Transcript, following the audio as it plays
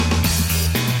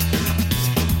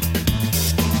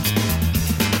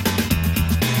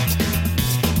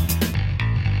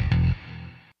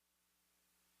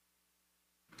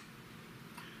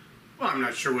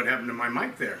not sure what happened to my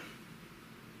mic there.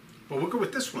 But we'll go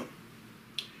with this one.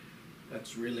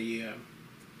 That's really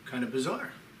kind of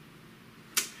bizarre.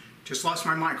 Just lost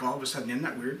my mic all of a sudden. Isn't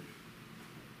that weird?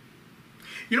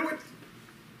 You know what?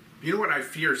 You know what I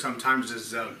fear sometimes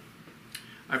is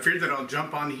I fear that I'll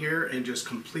jump on here and just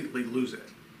completely lose it.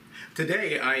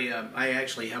 Today I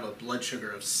actually have a blood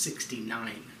sugar of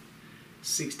 69.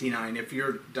 69. If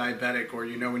you're diabetic or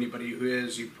you know anybody who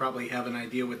is, you probably have an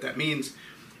idea what that means.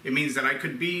 It means that I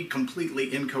could be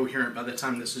completely incoherent by the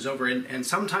time this is over, and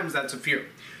sometimes that's a fear.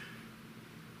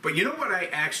 But you know what I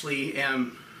actually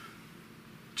am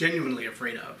genuinely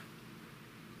afraid of?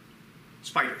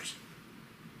 Spiders.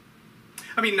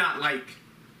 I mean, not like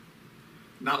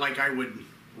I would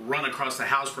run across the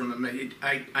house from them.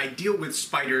 I deal with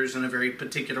spiders in a very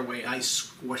particular way. I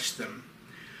squish them.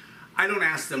 I don't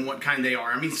ask them what kind they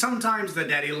are. I mean, sometimes the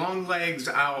daddy long legs,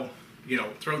 I'll,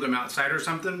 throw them outside or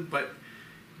something, but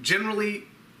generally,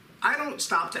 I don't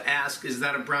stop to ask, is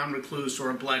that a brown recluse or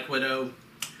a black widow?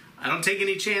 I don't take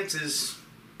any chances.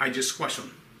 I just squash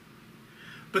them.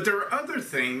 But there are other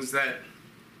things that,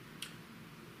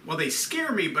 well, they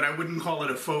scare me, but I wouldn't call it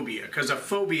a phobia, because a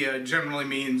phobia generally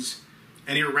means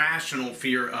an irrational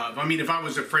fear of. I mean, if I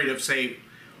was afraid of, say,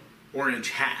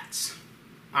 orange hats,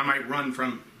 I might run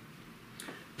from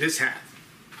this hat,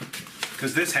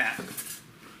 because this hat,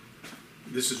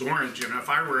 this is orange, and if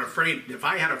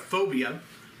I had a phobia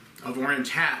of orange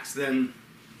hats, then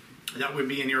that would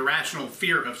be an irrational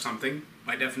fear of something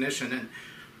by definition,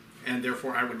 and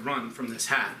therefore I would run from this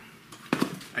hat.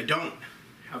 I don't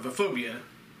have a phobia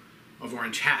of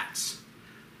orange hats,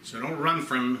 so don't run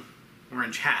from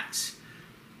orange hats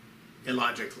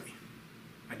illogically.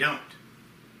 I don't.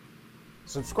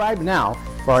 Subscribe now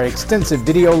for our extensive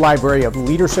video library of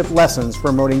leadership lessons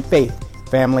promoting faith,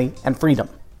 family, and freedom.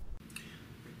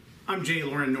 I'm J.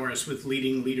 Loren Norris with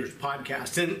Leading Leaders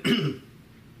Podcast, and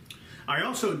I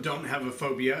also don't have a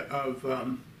phobia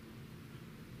of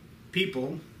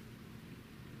people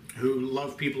who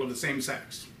love people of the same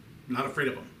sex. I'm not afraid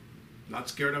of them. Not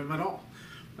scared of them at all.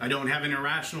 I don't have an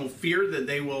irrational fear that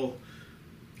they will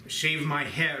shave my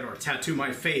head or tattoo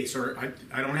my face, or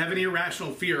I don't have any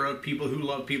irrational fear of people who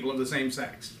love people of the same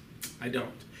sex. I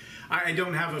don't. I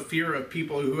don't have a fear of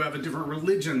people who have a different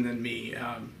religion than me,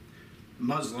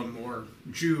 Muslim or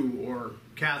Jew or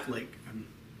Catholic,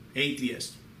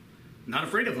 atheist. Not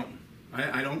afraid of them.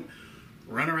 I don't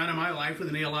run around in my life with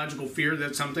an illogical fear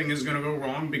that something is going to go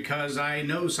wrong because I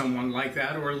know someone like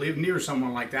that or live near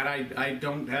someone like that. I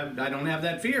don't have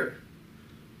that fear.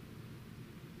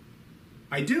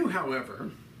 I do,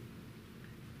 however,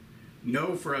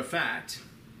 know for a fact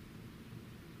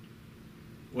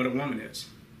what a woman is.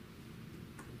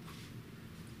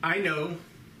 I know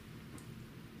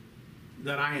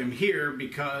that I am here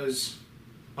because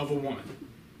of a woman.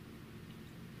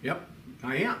 Yep,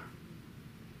 I am.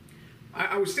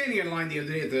 I was standing in line the other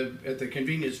day at the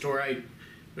convenience store.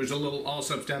 There's a little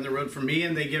Allsup's down the road from me,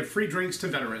 and they give free drinks to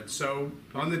veterans. So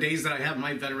on the days that I have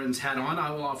my veterans hat on,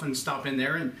 I will often stop in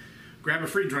there and grab a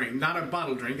free drink. Not a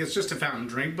bottle drink, it's just a fountain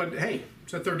drink, but hey,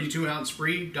 it's a 32-ounce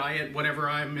free diet, whatever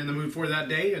I'm in the mood for that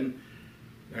day, and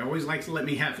they always like to let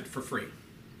me have it for free.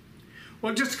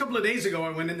 Well, just a couple of days ago, I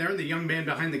went in there, and the young man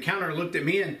behind the counter looked at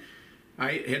me, and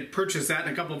I had purchased that and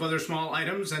a couple of other small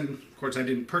items, and of course I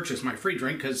didn't purchase my free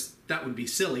drink because that would be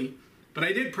silly, but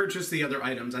I did purchase the other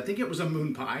items. I think it was a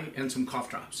moon pie and some cough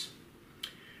drops.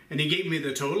 And he gave me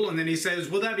the total, and then he says,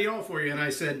 will that be all for you? And I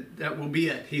said, that will be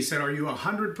it. He said, are you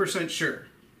 100% sure?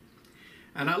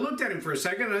 And I looked at him for a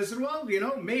second, and I said, well,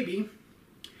 maybe.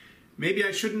 Maybe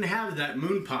I shouldn't have that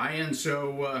moon pie, and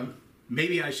so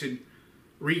maybe I should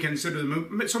reconsider the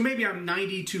moon. So maybe I'm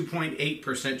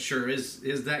 92.8% sure.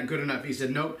 Is that good enough? He said,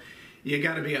 nope, you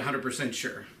got to be 100%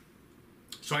 sure.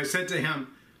 So I said to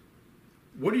him,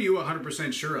 what are you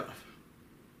 100% sure of?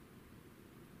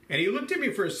 And he looked at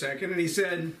me for a second and he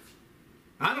said,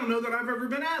 I don't know that I've ever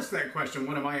been asked that question.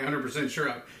 What am I 100% sure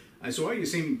of? I said, well, you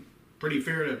seem pretty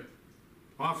fair to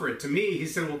offer it to me. He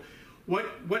said, well,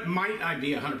 what might I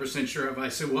be 100% sure of? I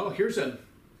said, well, here's a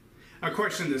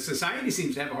question that society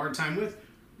seems to have a hard time with.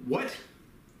 What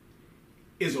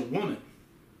is a woman?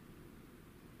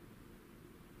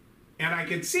 And I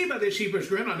could see by the sheepish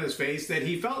grin on his face that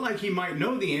he felt like he might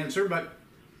know the answer, but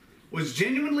was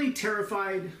genuinely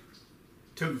terrified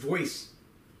to voice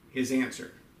his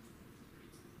answer.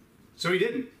 So he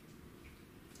didn't.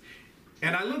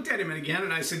 And I looked at him again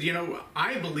and I said,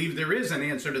 I believe there is an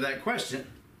answer to that question.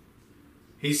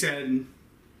 He said,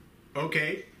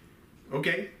 okay.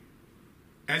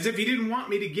 As if he didn't want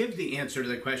me to give the answer to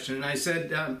the question. And I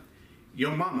said,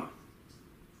 yo mama.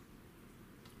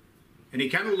 And he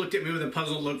kind of looked at me with a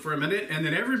puzzled look for a minute, and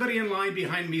then everybody in line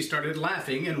behind me started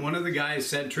laughing, and one of the guys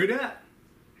said, "True dat."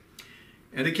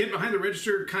 And the kid behind the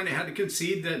register kind of had to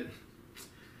concede that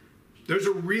there's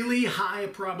a really high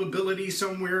probability,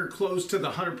 somewhere close to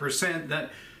the 100%,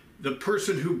 that the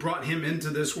person who brought him into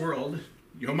this world,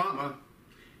 your mama,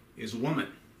 is a woman.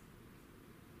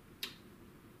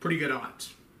 Pretty good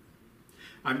odds.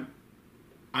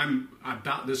 I'm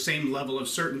about the same level of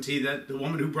certainty that the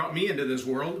woman who brought me into this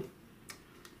world,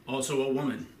 also a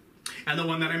woman. And the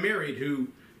one that I married, who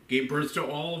gave birth to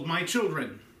all of my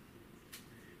children,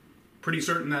 pretty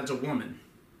certain that's a woman.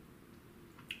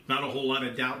 Not a whole lot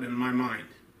of doubt in my mind.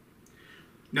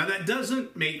 Now, that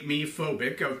doesn't make me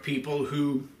phobic of people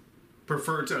who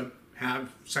prefer to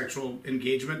have sexual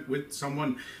engagement with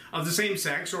someone of the same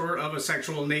sex or of a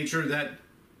sexual nature that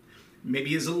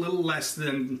maybe is a little less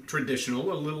than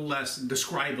traditional, a little less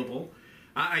describable.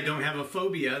 I don't have a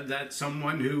phobia that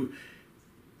someone who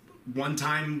one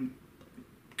time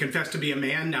confessed to be a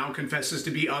man now confesses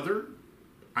to be other.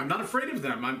 I'm not afraid of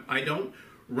them. I don't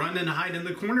run and hide in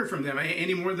the corner from them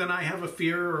any more than I have a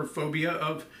fear or phobia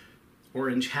of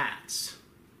orange hats.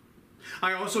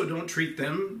 I also don't treat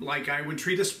them like I would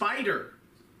treat a spider,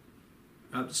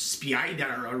 a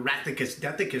spider, a rathicus,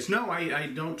 dethicus. No, I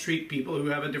don't treat people who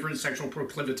have a different sexual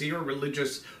proclivity or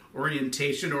religious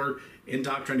orientation or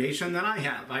indoctrination than I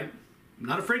have. I'm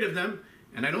not afraid of them,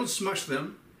 and I don't smush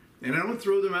them, and I don't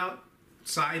throw them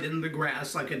outside in the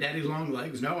grass like a daddy long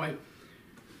legs. No,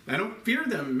 I don't fear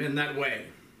them in that way.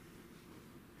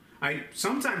 I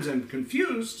sometimes am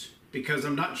confused because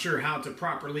I'm not sure how to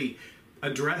properly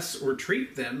address or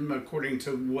treat them according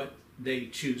to what they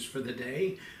choose for the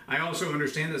day. I also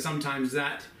understand that sometimes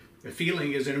that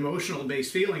feeling is an emotional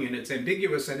based feeling and it's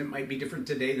ambiguous and it might be different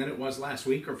today than it was last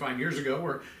week or 5 years ago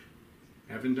or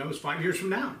heaven knows 5 years from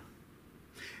now.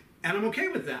 And I'm okay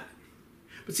with that.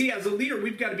 But see, as a leader,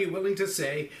 we've got to be willing to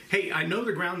say, hey, I know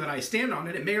the ground that I stand on,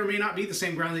 and it may or may not be the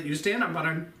same ground that you stand on, but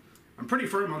I'm pretty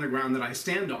firm on the ground that I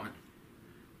stand on.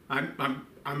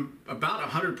 I'm about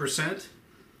 100%,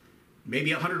 maybe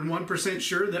 101%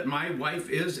 sure that my wife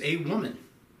is a woman.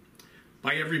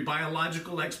 By every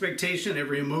biological expectation,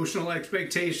 every emotional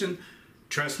expectation.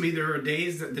 Trust me, there are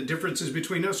days that the differences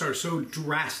between us are so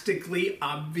drastically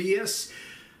obvious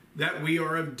that we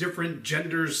are of different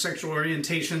genders, sexual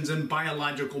orientations, and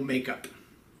biological makeup.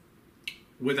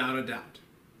 Without a doubt.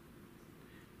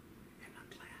 And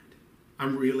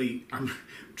I'm glad. I'm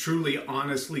truly,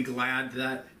 honestly glad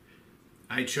that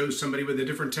I chose somebody with a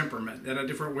different temperament, and a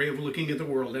different way of looking at the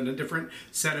world, and a different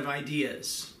set of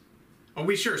ideas. Oh,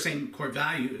 we share same core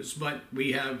values, but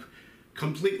we have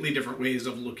completely different ways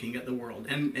of looking at the world,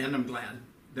 and I'm glad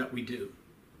that we do.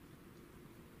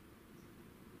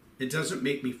 It doesn't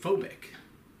make me phobic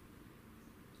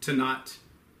to not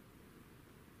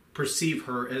perceive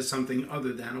her as something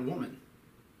other than a woman.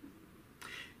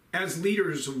 As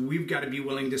leaders, we've got to be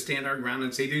willing to stand our ground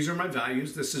and say, these are my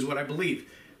values, this is what I believe.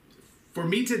 For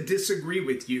me to disagree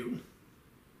with you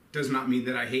does not mean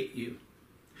that I hate you.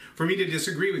 For me to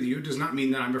disagree with you does not mean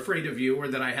that I'm afraid of you or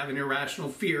that I have an irrational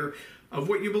fear of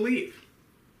what you believe,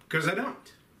 because I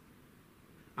don't.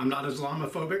 I'm not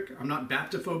Islamophobic, I'm not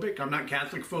Baptophobic, I'm not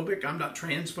Catholic phobic, I'm not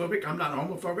transphobic, I'm not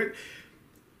homophobic.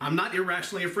 I'm not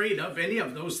irrationally afraid of any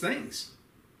of those things.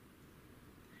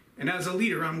 And as a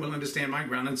leader, I'm willing to stand my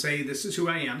ground and say, this is who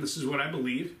I am, this is what I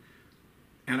believe,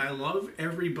 and I love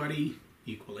everybody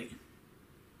equally.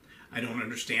 I don't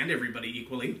understand everybody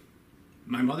equally.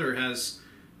 My mother has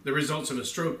the results of a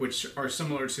stroke, which are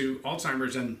similar to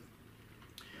Alzheimer's, and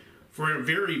for a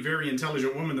very, very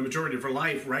intelligent woman, the majority of her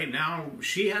life, right now,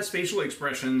 she has facial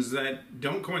expressions that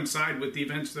don't coincide with the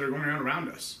events that are going on around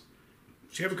us.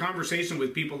 She have a conversation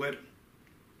with people that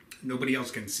nobody else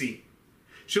can see.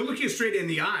 She'll look you straight in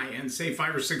the eye and say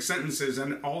 5 or 6 sentences,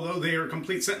 and although they are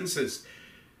complete sentences,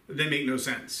 they make no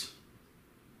sense.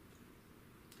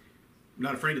 I'm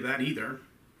not afraid of that either.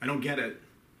 I don't get it.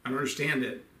 I don't understand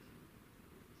it.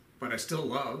 But I still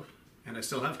love, and I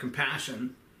still have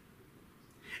compassion.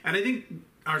 And I think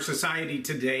our society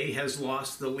today has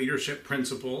lost the leadership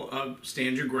principle of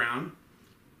stand your ground,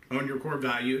 own your core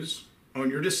values, own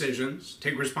your decisions,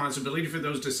 take responsibility for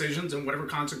those decisions and whatever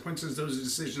consequences those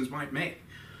decisions might make.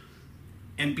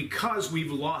 And because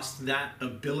we've lost that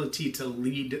ability to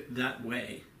lead that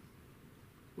way,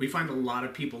 we find a lot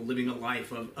of people living a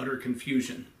life of utter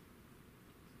confusion.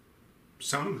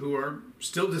 Some who are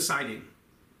still deciding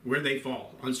where they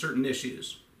fall on certain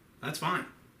issues. That's fine.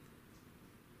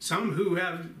 Some who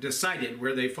have decided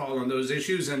where they fall on those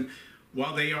issues, and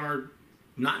while they are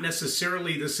not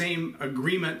necessarily the same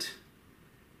agreement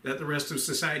that the rest of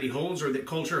society holds or that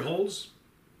culture holds,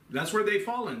 That's where they've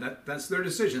fallen. That's their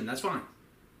decision. That's fine.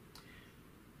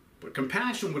 But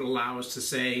compassion would allow us to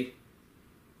say,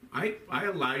 I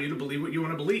allow you to believe what you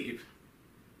want to believe.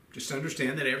 Just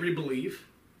understand that every belief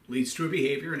leads to a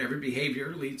behavior, and every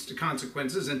behavior leads to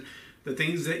consequences, and the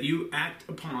things that you act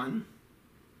upon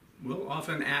will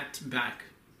often act back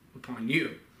upon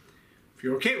you. If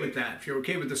you're okay with that, if you're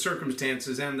okay with the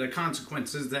circumstances and the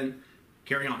consequences, then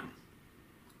carry on.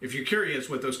 If you're curious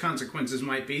what those consequences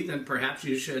might be, then perhaps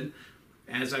you should,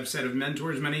 as I've said of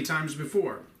mentors many times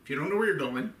before, if you don't know where you're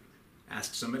going,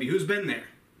 ask somebody who's been there.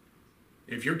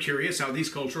 If you're curious how these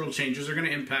cultural changes are going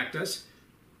to impact us,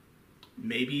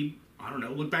 maybe, I don't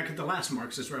know, look back at the last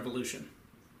Marxist revolution,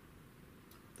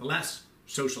 the last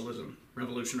socialism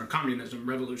revolution or communism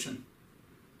revolution,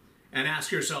 and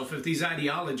ask yourself if these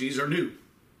ideologies are new.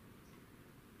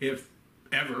 If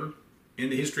ever in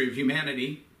the history of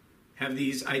humanity have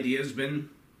these ideas been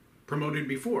promoted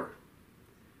before?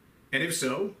 And if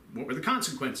so, what were the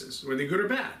consequences? Were they good or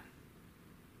bad?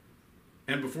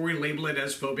 And before we label it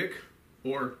as phobic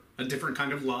or a different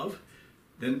kind of love,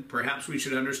 then perhaps we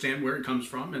should understand where it comes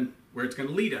from and where it's going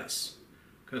to lead us,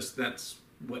 because that's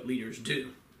what leaders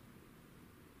do.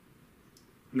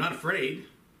 I'm not afraid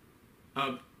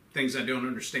of things I don't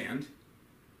understand,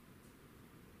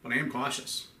 but I am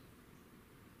cautious.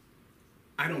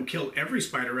 I don't kill every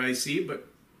spider I see, but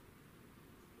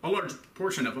a large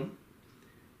portion of them.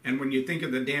 And when you think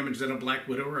of the damage that a black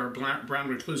widow or a brown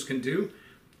recluse can do,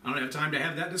 I don't have time to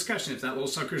have that discussion. If that little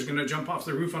sucker's going to jump off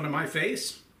the roof onto my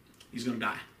face, he's going to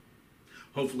die.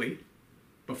 Hopefully,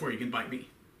 before he can bite me.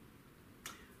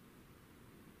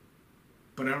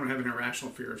 But I don't have an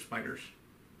irrational fear of spiders.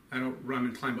 I don't run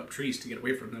and climb up trees to get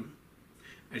away from them.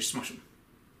 I just smush them.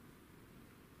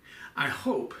 I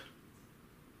hope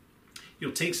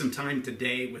you'll take some time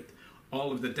today with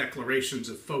all of the declarations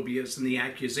of phobias and the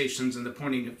accusations and the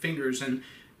pointing of fingers and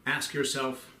ask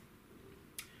yourself,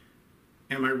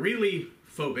 am I really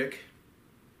phobic,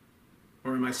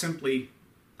 or am I simply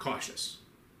cautious?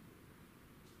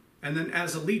 And then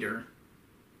as a leader,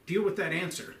 deal with that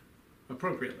answer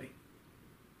appropriately.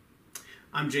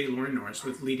 I'm J. Loren Norris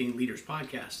with Leading Leaders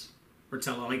Podcast, or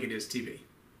Tell It Like It Is TV.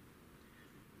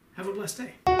 Have a blessed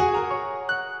day.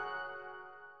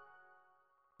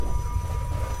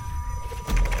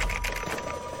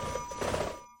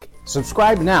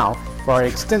 Subscribe now for our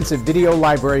extensive video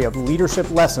library of leadership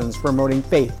lessons promoting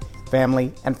faith,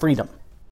 family, and freedom.